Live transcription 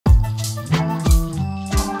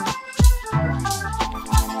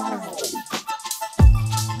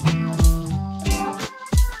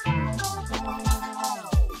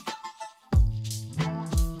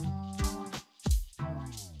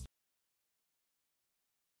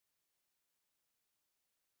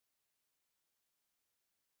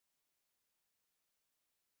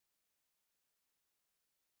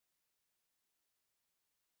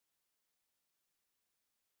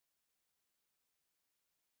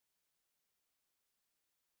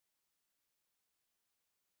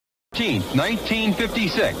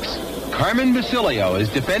1956. Carmen Basilio is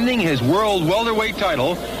defending his World Welterweight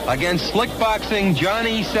title against slick boxing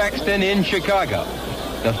Johnny Saxton in Chicago.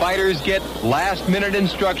 The fighters get last-minute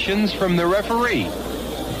instructions from the referee.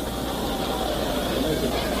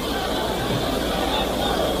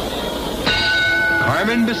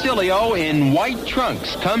 Carmen Basilio in white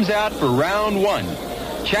trunks comes out for round one.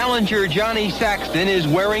 Challenger Johnny Saxton is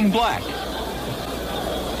wearing black.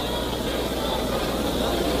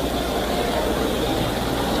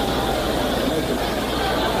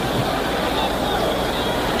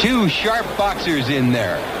 Two sharp boxers in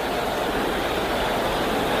there.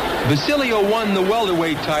 Basilio won the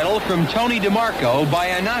welterweight title from Tony DeMarco by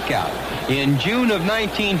a knockout in June of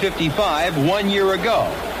 1955, 1 year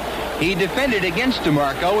ago. He defended against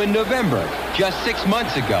DeMarco in November, just 6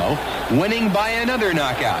 months ago, winning by another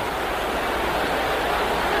knockout.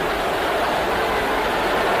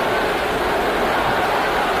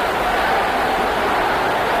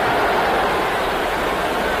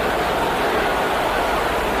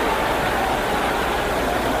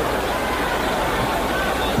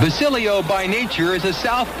 Basilio by nature is a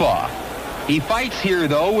southpaw. He fights here,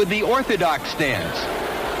 though, with the orthodox stance.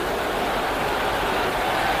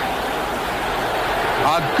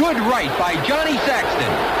 A good right by Johnny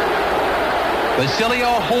Saxton. Basilio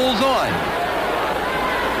holds on.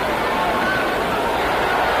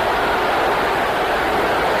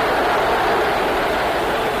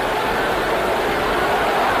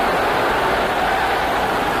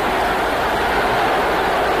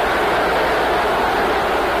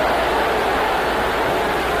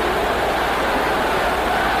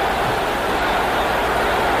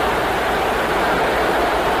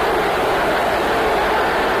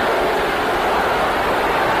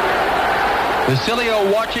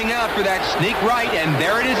 Basilio watching out for that sneak right, and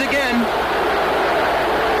there it is again.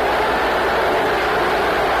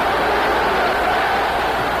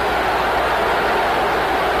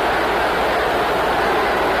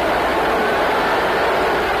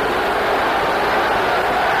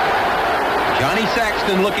 Johnny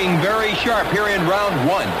Saxton looking very sharp here in round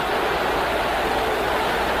one.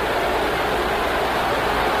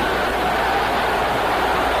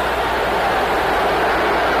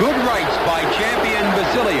 Good rights by champion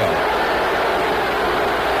Basilio.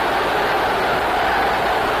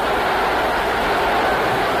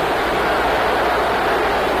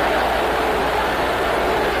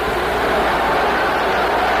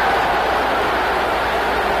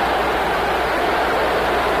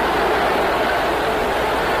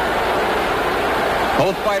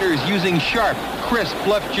 Both fighters using sharp, crisp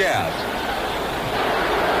left jabs.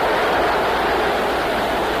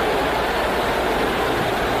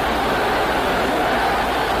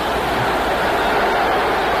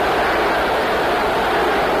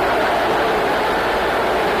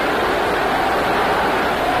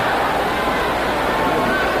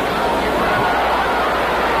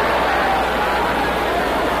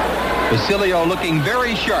 Basilio looking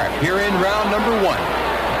very sharp here in round number one.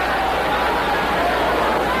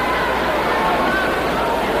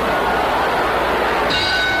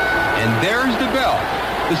 And there's the bell.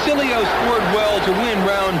 Basilio scored well to win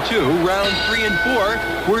round two. Rounds 3 and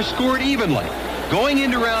 4 were scored evenly. Going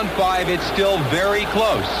into round 5, it's still very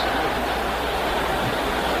close.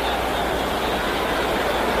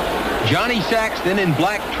 Johnny Saxton in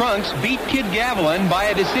black trunks beat Kid Gavilan by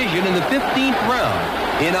a decision in the 15th round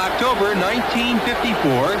in October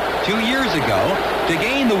 1954, 2 years ago, to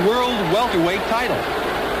gain the World Welterweight title.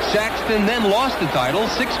 Saxton then lost the title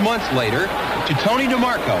 6 months later to Tony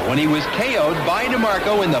DeMarco when he was KO'd by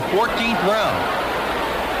DeMarco in the 14th round.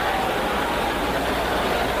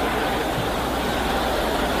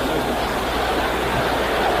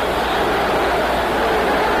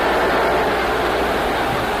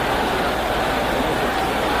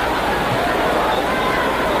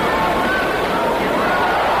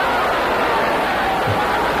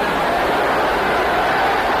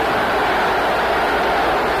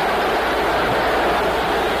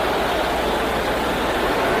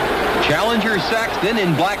 Challenger Saxton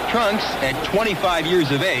in black trunks at 25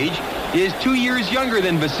 years of age is 2 years younger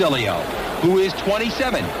than Basilio, who is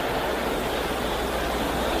 27.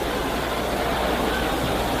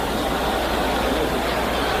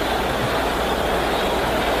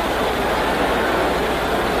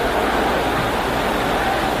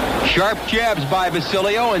 Sharp jabs by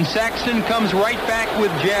Basilio, and Saxton comes right back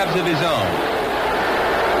with jabs of his own.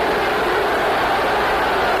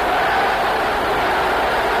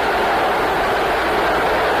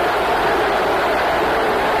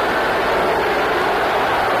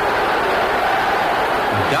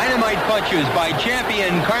 Dynamite punches by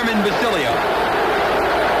champion Carmen Basilio.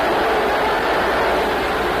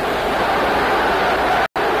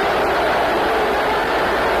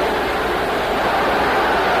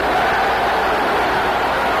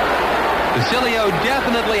 Basilio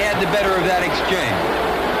definitely had the better of that exchange.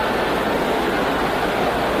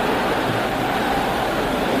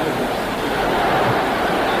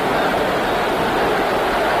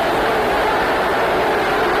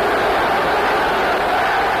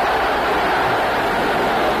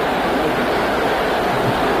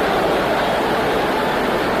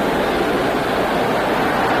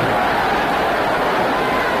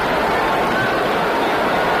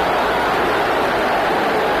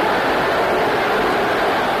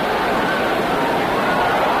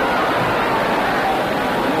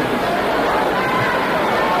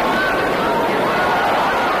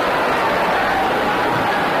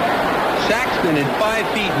 At 5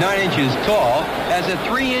 feet 9 inches tall, has a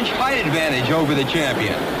 3-inch height advantage over the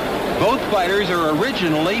champion. Both fighters are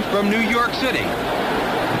originally from New York City.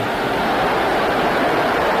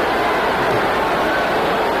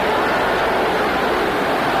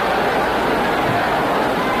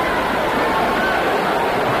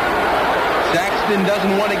 Saxton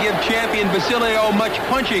doesn't want to give champion Basilio much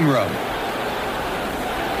punching room.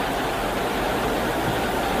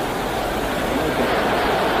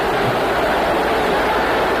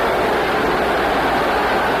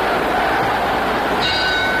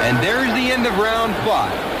 And there's the end of round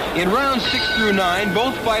 5. In rounds 6 through 9,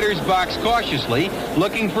 both fighters box cautiously,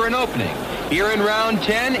 looking for an opening. Here in round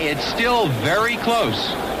 10, it's still very close.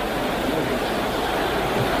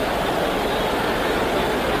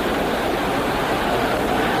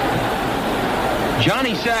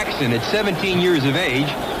 Johnny Saxton, at 17 years of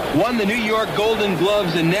age, won the New York Golden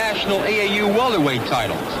Gloves and National AAU Welterweight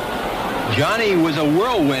titles. Johnny was a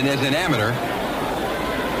whirlwind as an amateur.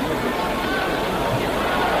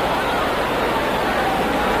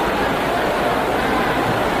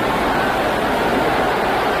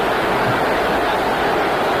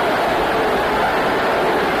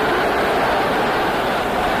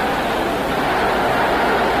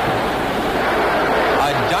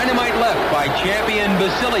 Champion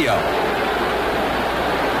Basilio.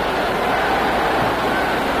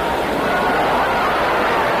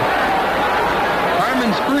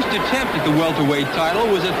 Carmen's first attempt at the welterweight title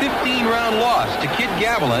was a 15-round loss to Kid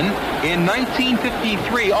Gavilan in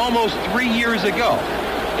 1953, almost 3 years ago.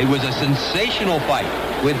 It was a sensational fight,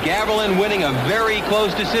 with Gavilan winning a very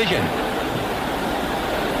close decision.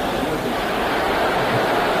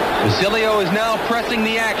 Basilio is now pressing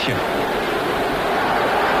the action.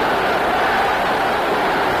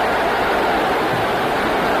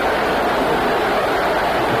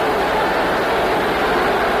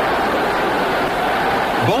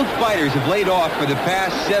 Both fighters have laid off for the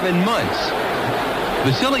past 7 months.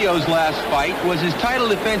 Basilio's last fight was his title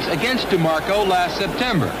defense against DeMarco last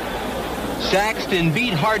September. Saxton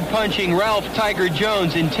beat hard-punching Ralph Tiger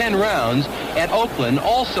Jones in 10 rounds at Oakland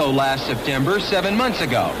also last September, 7 months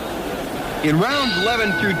ago. In rounds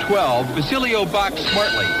 11 through 12, Basilio boxed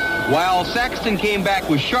smartly, while Saxton came back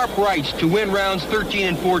with sharp rights to win rounds 13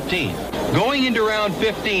 and 14. Going into round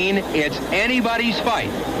 15, it's anybody's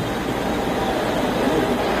fight.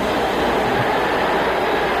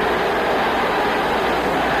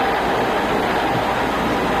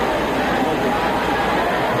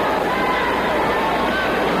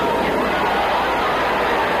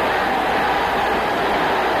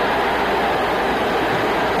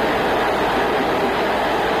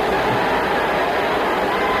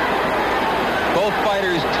 Both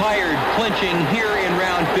fighters tired clinching here in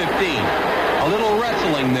round 15. A little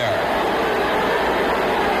wrestling there.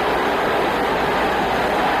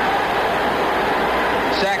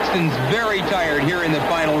 Saxton's very tired here in the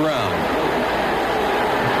final round.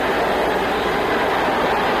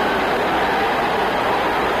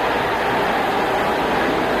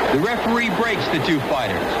 The referee breaks the two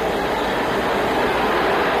fighters.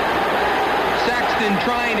 Saxton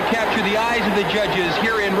trying to capture the eyes of the judges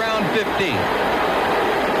here in round 15.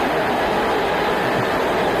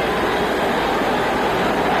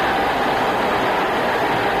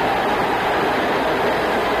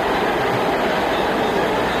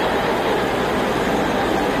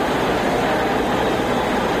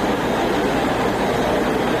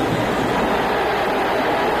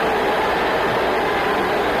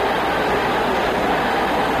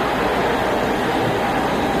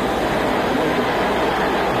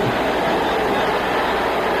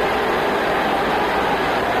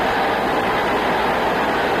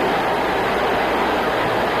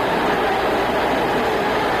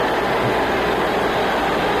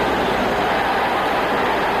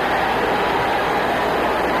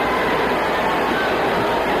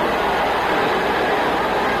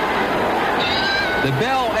 The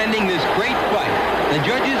bell ending this great fight. The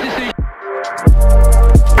judge's decision.